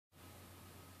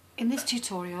In this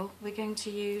tutorial we're going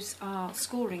to use our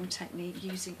scoring technique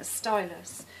using a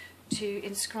stylus to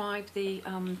inscribe the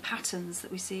patterns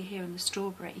that we see here in the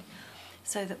strawberry,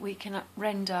 so that we can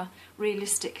render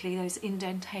realistically those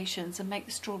indentations and make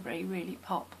the strawberry really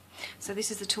pop. So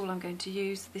this is the tool I'm going to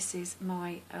use. This is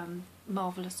my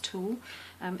Marvellous tool.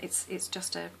 It's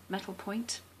just a metal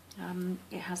point.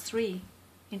 It has 3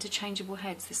 interchangeable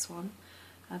heads, this one.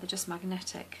 They're just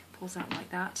magnetic, pulls out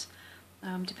like that.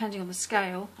 Depending on the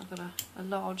scale, I've got a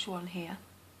large one here,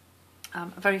 a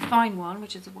very fine one,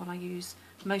 which is the one I use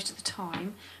most of the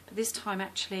time, but this time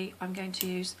actually I'm going to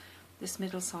use this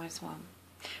middle-sized one.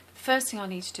 But the first thing I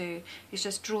need to do is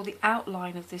just draw the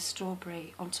outline of this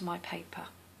strawberry onto my paper.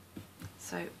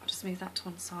 So I'll just move that to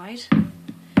one side.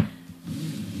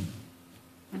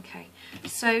 Okay,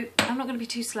 so I'm not going to be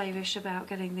too slavish about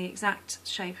getting the exact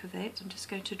shape of it. I'm just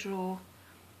going to draw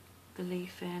the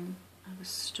leaf in, and the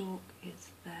stalk is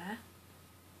there,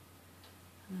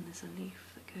 and then there's a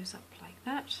leaf that goes up like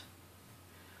that.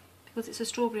 Because it's a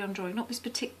strawberry I'm drawing, not this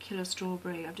particular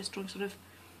strawberry, I'm just drawing sort of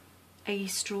a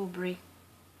strawberry.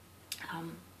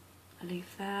 A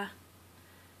leaf there,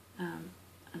 and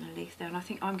a leaf there, and I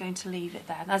think I'm going to leave it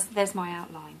there. There's my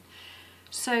outline.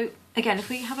 So again, if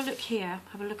we have a look here,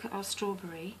 have a look at our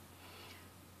strawberry,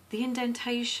 the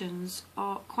indentations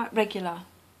are quite regular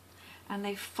and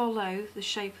they follow the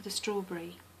shape of the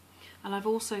strawberry. And I've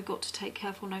also got to take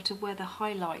careful note of where the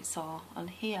highlights are, and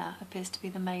here appears to be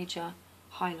the major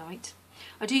highlight.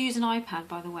 I do use an iPad,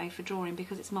 by the way, for drawing,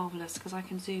 because it's marvellous, because I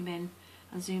can zoom in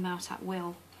and zoom out at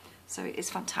will. So it's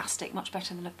fantastic, much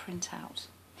better than a printout.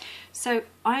 So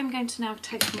I'm going to now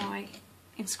take my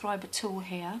Inscriber tool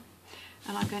here,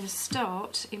 and I'm going to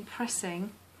start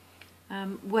impressing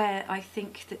where I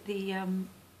think that the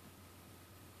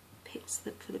pits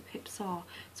for the pips are.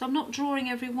 So I'm not drawing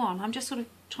every one, I'm just sort of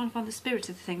trying to find the spirit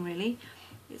of the thing, really.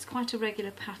 It's quite a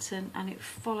regular pattern and it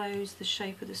follows the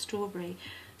shape of the strawberry.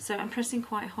 So I'm pressing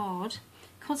quite hard.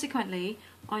 Consequently,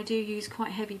 I do use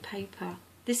quite heavy paper.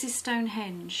 This is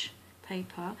Stonehenge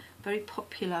paper, very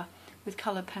popular with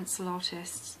coloured pencil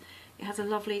artists. It has a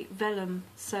lovely vellum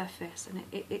surface and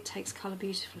it takes colour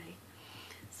beautifully.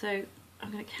 So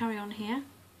I'm going to carry on here.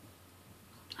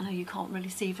 I know you can't really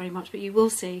see very much, but you will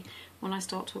see when I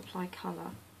start to apply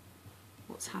colour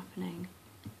what's happening.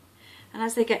 And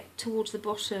as they get towards the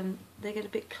bottom, they get a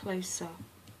bit closer.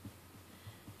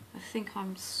 I think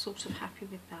I'm sort of happy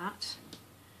with that.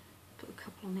 Put a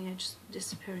couple on the edge,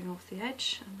 disappearing off the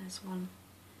edge, and there's one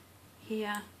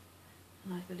here,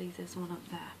 and I believe there's one up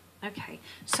there. Okay,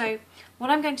 so what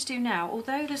I'm going to do now,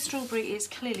 although the strawberry is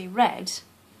clearly red,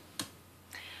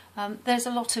 there's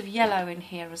a lot of yellow in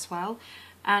here as well,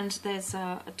 and there's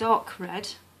a dark red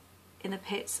in the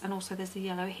pits, and also there's the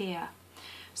yellow here.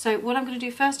 So what I'm going to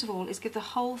do first of all is give the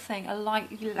whole thing a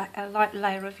light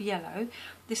layer of yellow.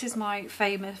 This is my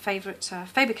favourite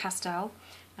Faber-Castell,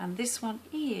 and this one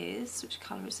is, which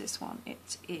colour is this one?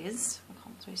 It is, I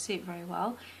can't really see it very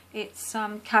well, it's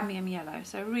cadmium yellow,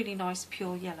 so a really nice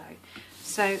pure yellow.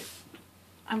 So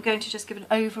I'm going to just give an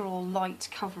overall light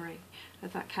covering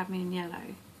of that cadmium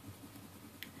yellow.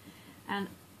 And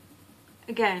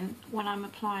again, when I'm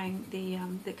applying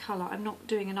the colour, I'm not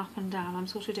doing an up and down, I'm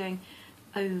sort of doing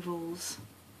ovals.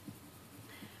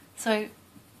 So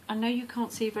I know you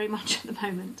can't see very much at the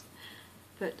moment,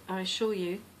 but I assure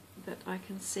you that I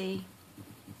can see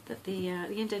that the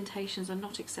indentations are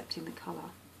not accepting the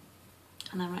colour,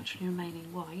 and they're actually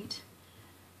remaining white.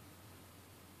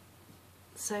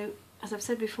 So as I've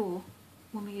said before,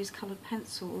 when we use coloured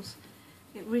pencils,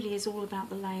 it really is all about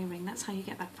the layering. That's how you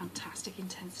get that fantastic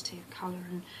intensity of colour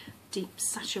and deep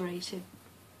saturated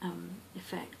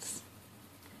effects.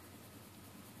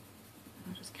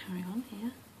 I'll just carry on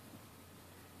here.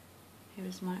 Here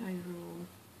is my overall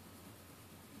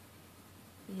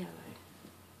yellow.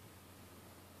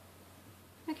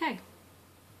 Okay,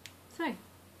 so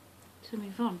to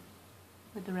move on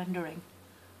with the rendering.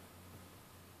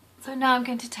 So now I'm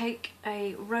going to take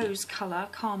a rose colour,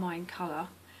 carmine colour,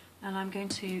 and I'm going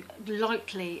to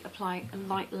lightly apply a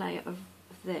light layer of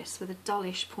this with a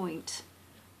dullish point,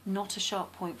 not a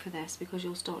sharp point for this, because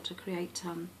you'll start to create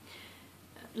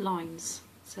lines.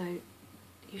 So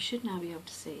you should now be able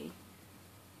to see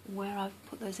where I've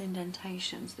put those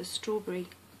indentations. The strawberry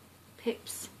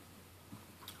pips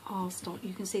are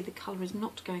you can see the colour is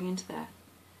not going into there.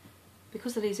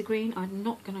 Because the leaves are green, I'm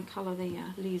not going to colour the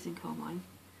leaves in carmine,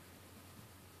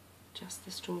 just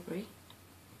the strawberry.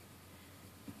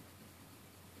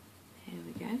 Here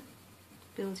we go,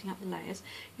 building up the layers.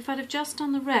 If I'd have just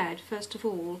done the red first of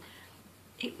all,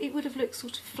 it would have looked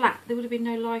sort of flat, there would have been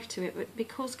no life to it, but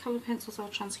because coloured pencils are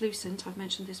translucent, I've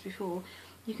mentioned this before,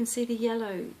 you can see the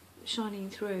yellow shining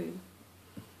through,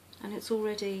 and it's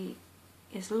already,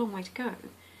 it's a long way to go,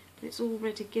 but it's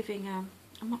already giving a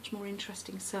much more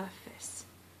interesting surface,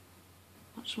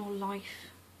 much more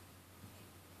life,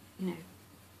 you know,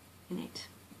 in it.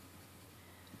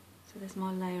 So there's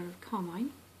my layer of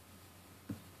carmine.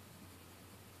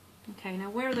 Okay, now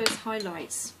where are those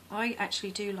highlights? I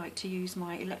actually do like to use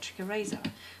my electric eraser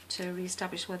to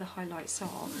re-establish where the highlights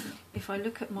are. If I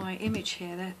look at my image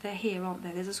here, they're here, aren't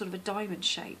they? There's a sort of a diamond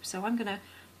shape. So I'm gonna,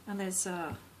 and there's,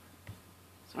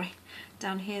 sorry,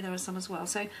 down here there are some as well.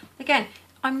 So again,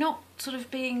 I'm not sort of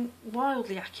being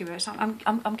wildly accurate.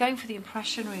 I'm going for the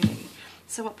impression really.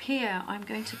 So up here, I'm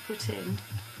going to put in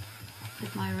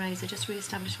with my eraser, just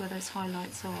re-establish where those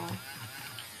highlights are.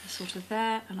 They're sort of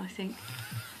there, and I think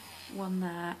one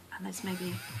there, and there's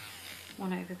maybe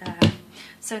one over there.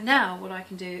 So now what I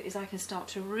can do is I can start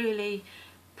to really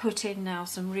put in now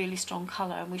some really strong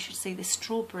colour, and we should see this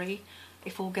strawberry,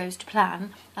 if all goes to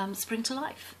plan, spring to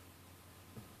life.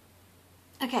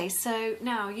 Okay, so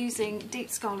now using Deep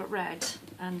Scarlet Red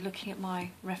and looking at my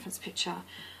reference picture,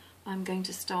 I'm going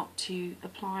to start to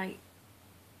apply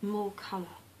more colour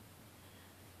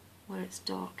where it's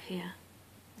dark here,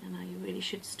 and now you really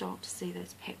should start to see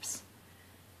those pips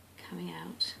coming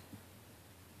out.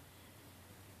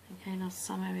 Okay, now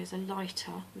some areas are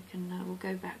lighter. We can we'll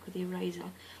go back with the eraser.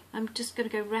 I'm just going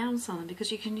to go round some of them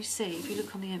because you see, if you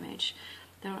look on the image,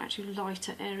 there are actually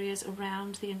lighter areas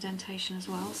around the indentation as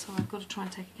well. So I've got to try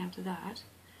and take account of that.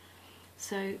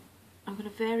 So I'm going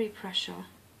to vary pressure,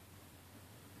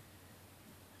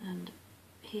 and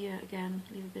here again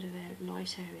leave a bit of a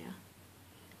light area.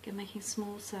 Again, making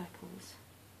small circles.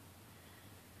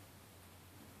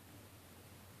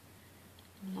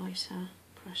 Lighter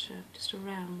pressure just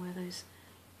around where those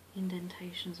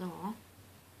indentations are.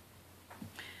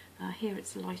 Here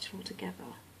it's lighter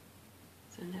altogether,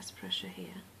 so less pressure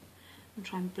here, and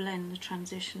try and blend the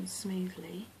transitions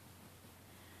smoothly.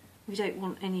 We don't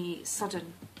want any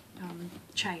sudden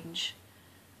change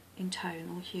in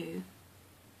tone or hue,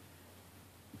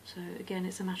 so again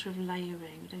it's a matter of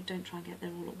layering. Don't try and get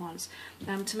there all at once.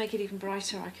 To make it even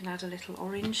brighter, I can add a little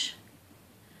orange,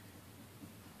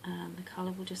 and the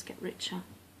colour will just get richer.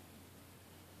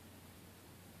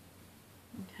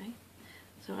 Okay,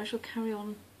 so I shall carry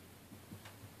on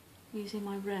using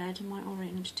my red and my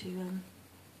orange to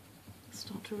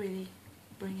start to really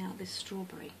bring out this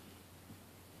strawberry,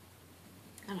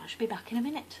 and I shall be back in a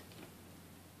minute.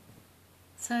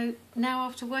 So now,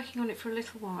 after working on it for a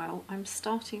little while, I'm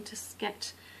starting to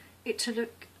get it to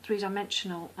look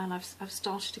three-dimensional, and I've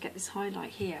started to get this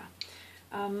highlight here.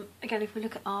 Again, if we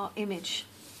look at our image,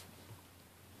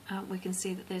 we can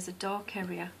see that there's a dark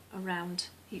area around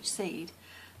each seed.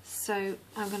 So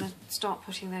I'm going to start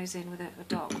putting those in with a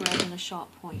dark red and a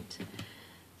sharp point.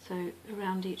 So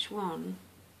around each one,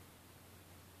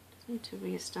 just need to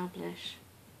re-establish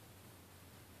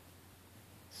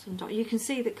some dark. You can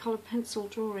see that coloured pencil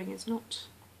drawing is not,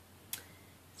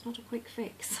 it's not a quick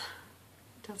fix.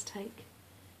 It does take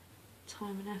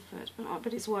time and effort,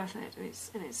 but it's worth it.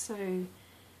 And it's so.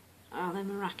 Oh, they're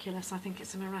miraculous. I think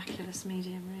it's a miraculous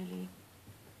medium, really.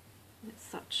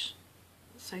 It's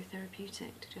so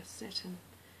therapeutic to just sit and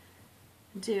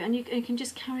do, and you can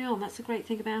just carry on. That's the great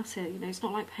thing about it. You know, it's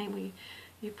not like paint where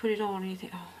you put it on and you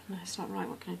think, oh no, it's not right.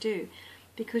 What can I do?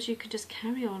 Because you can just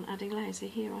carry on adding layers. So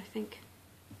here, I think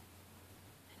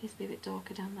it needs to be a bit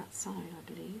darker down that side,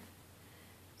 I believe.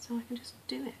 So I can just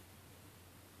do it.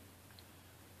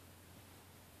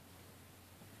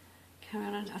 Carry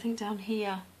on. I think down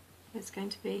here it's going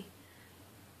to be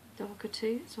darker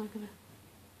too, so I'm going to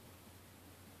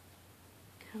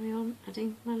carry on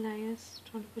adding my layers,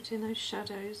 trying to put in those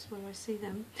shadows where I see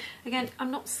them. Again,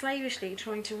 I'm not slavishly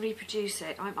trying to reproduce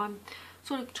it. I'm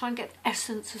sort of trying to get the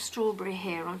essence of strawberry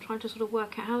here. I'm trying to sort of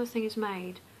work out how the thing is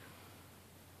made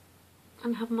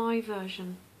and have my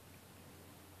version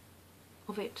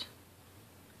of it.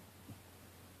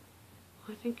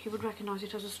 I think you would recognise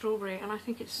it as a strawberry, and I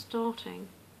think it's starting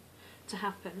to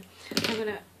happen. I'm going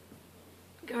to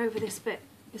go over this bit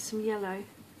with some yellow, and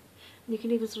you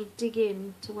can even sort of dig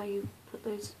in to where you put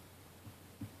those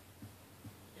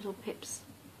little pips,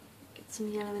 get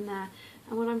some yellow in there.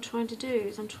 And what I'm trying to do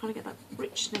is I'm trying to get that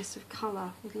richness of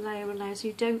colour with layer and layer, so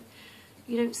you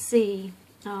don't see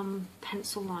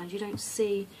pencil lines, you don't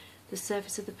see the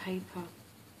surface of the paper.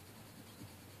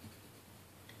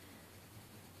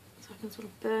 So I can sort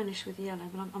of burnish with yellow,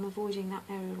 but I'm avoiding that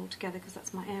area altogether because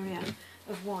that's my area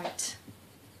of white.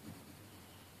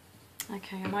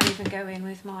 Okay, I might even go in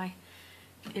with my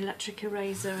electric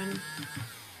eraser and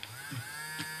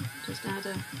just add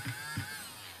a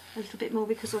little bit more,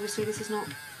 because obviously this is not,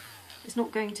 it's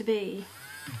not going to be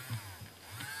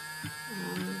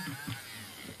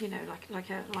you know,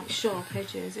 like sharp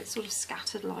edges. It's sort of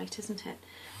scattered light, isn't it?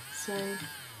 So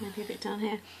maybe a bit down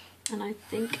here, and I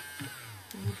think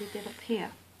maybe a bit up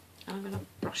here. And I'm going to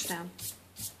brush down.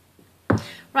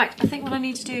 Right, I think what I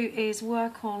need to do is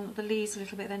work on the leaves a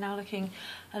little bit. They're now looking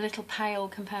a little pale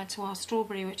compared to our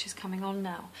strawberry, which is coming on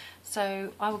now.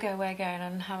 So I will go away again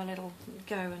and have a little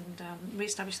go and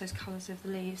re-establish those colours of the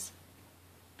leaves.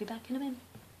 Be back in a minute.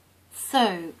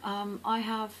 So I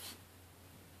have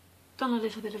done a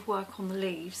little bit of work on the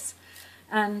leaves,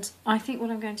 and I think what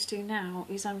I'm going to do now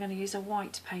is I'm going to use a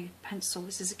white pencil.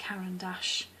 This is a Caran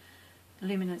d'Ache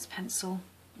Luminance pencil,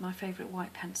 my favourite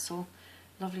white pencil.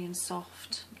 Lovely and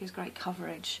soft, gives great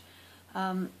coverage,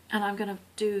 and I'm going to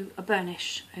do a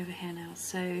burnish over here now.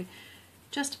 So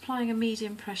just applying a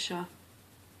medium pressure,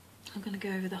 I'm going to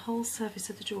go over the whole surface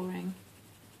of the drawing.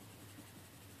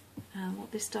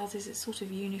 What this does is it sort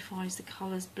of unifies the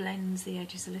colours, blends the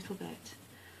edges a little bit.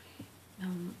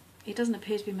 It doesn't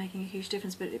appear to be making a huge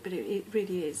difference, but it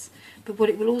really is. But what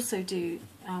it will also do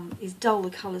is dull the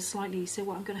colours slightly, so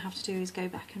what I'm going to have to do is go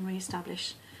back and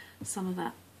re-establish some of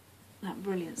that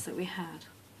brilliance that we had.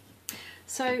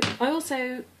 So I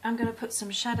also am going to put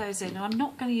some shadows in. Now, I'm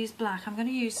not going to use black, I'm going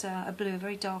to use a blue, a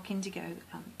very dark indigo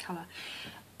colour.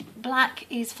 Black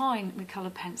is fine with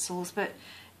coloured pencils, but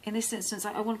in this instance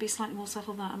I want to be slightly more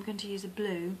subtle than that. I'm going to use a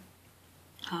blue,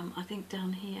 I think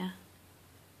down here,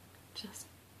 just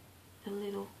a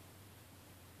little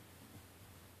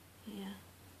here,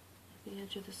 at the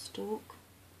edge of the stalk.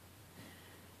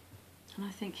 And I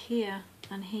think here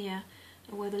and here,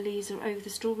 where the leaves are over the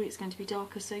strawberry, it's going to be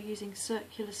darker, so using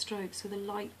circular strokes with a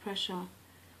light pressure,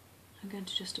 I'm going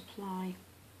to just apply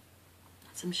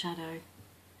some shadow,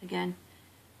 again,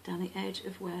 down the edge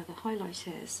of where the highlight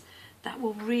is. That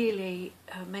will really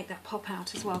make that pop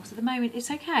out as well, because at the moment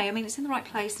it's okay. I mean, it's in the right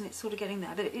place and it's sort of getting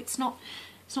there, but it's not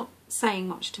saying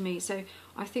much to me. So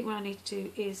I think what I need to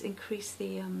do is increase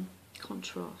the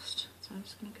contrast. So I'm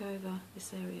just going to go over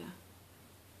this area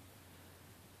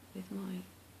with my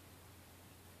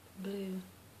blue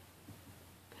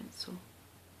pencil,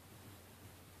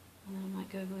 and then I might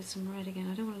go over with some red again.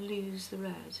 I don't want to lose the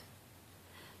red.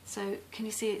 So can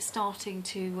you see it's starting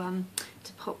to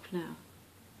pop now?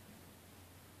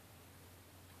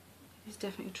 It's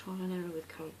definitely trial and error with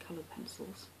coloured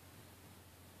pencils.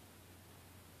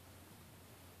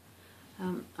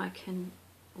 I can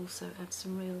also add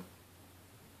some real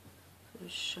sort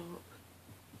of sharp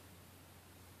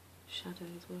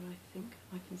shadows where I think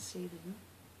I can see them.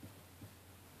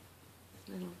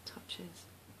 Little touches.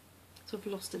 Sort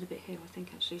of lost it a bit here, I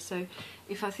think, actually. So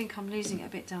if I think I'm losing it a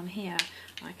bit down here,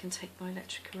 I can take my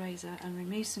electric eraser and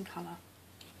remove some colour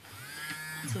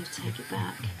and sort of take it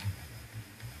back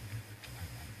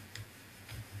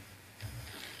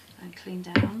and clean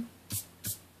down.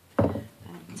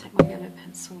 And take my yellow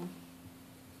pencil,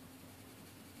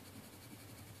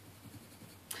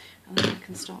 and then I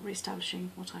can start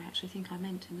re-establishing what I actually think I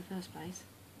meant in the first place.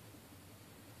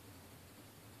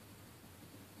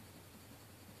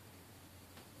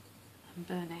 And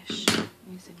burnish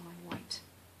using my white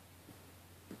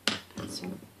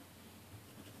pencil.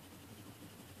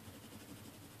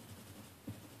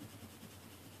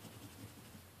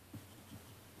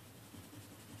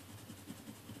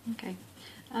 Okay,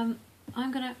 I'm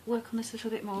going to work on this a little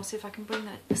bit more, see if I can bring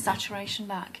the saturation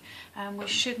back, and we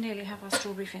should nearly have our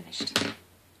strawberry finished.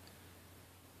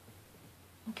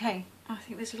 Okay, I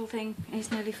think this little thing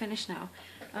is nearly finished now.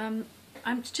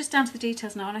 I'm just down to the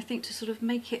details now, and I think to sort of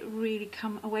make it really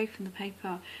come away from the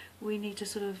paper, we need to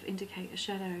sort of indicate a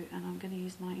shadow, and I'm going to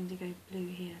use my indigo blue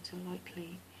here to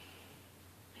lightly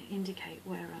indicate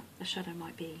where a shadow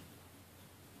might be.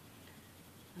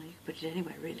 Now, you can put it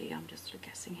anywhere really, I'm just sort of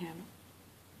guessing here.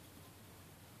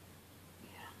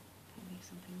 Yeah, probably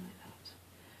something like that.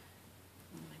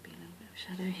 Or maybe a little bit of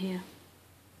shadow here.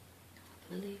 Up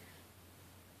the leaf.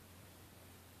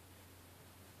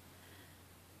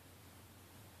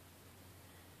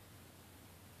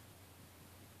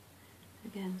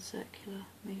 Again, circular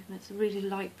movements, really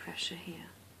light pressure here.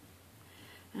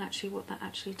 And actually what that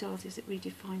actually does is it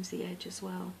redefines the edge as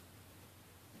well,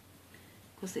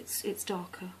 because it's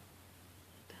darker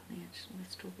down the edge of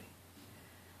the strawberry.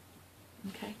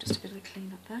 Okay, just a bit of a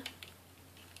clean up there.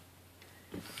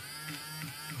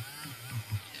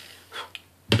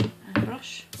 And a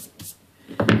brush.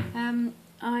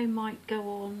 I might go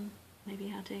on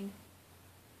maybe adding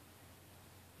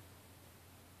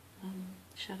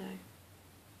shadow.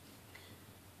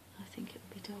 I think it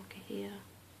would be darker here.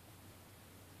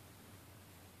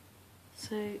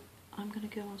 So I'm going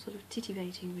to go on sort of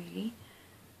titivating really.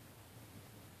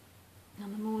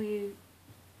 And the more you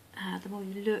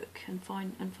look and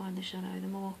find the shadow, the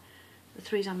more the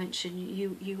three dimension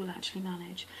you will actually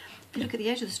manage. If you look at the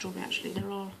edge of the strawberry, actually there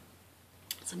are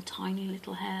some tiny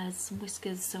little hairs, some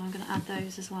whiskers, so I'm going to add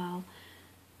those as well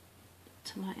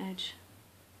to my edge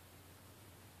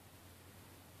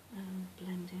and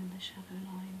blend in the shadow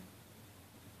line.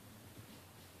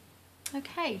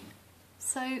 Okay,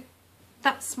 so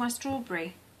that's my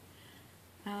strawberry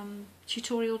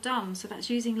tutorial done. So that's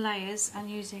using layers and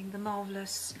using the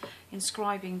marvellous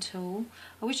inscribing tool.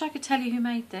 I wish I could tell you who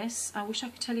made this. I wish I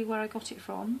could tell you where I got it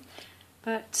from,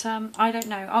 but I don't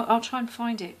know. I'll try and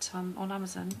find it on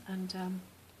Amazon and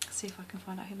see if I can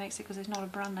find out who makes it, because there's not a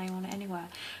brand name on it anywhere.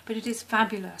 But it is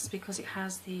fabulous because it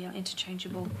has the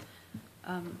interchangeable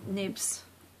nibs,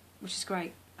 which is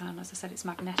great. And as I said, it's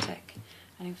magnetic,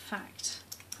 and in fact,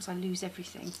 because I lose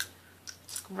everything,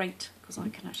 it's great because I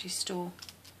can actually store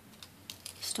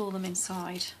them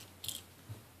inside.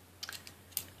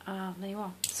 There you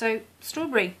are. So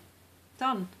strawberry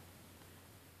done.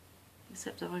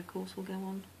 Except that I of course will go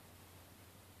on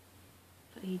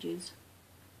for ages,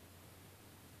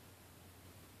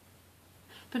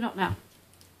 but not now.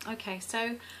 Okay,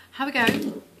 so have a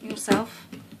go yourself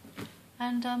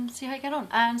and see how you get on,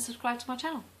 and subscribe to my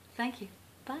channel. Thank you.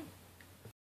 Bye.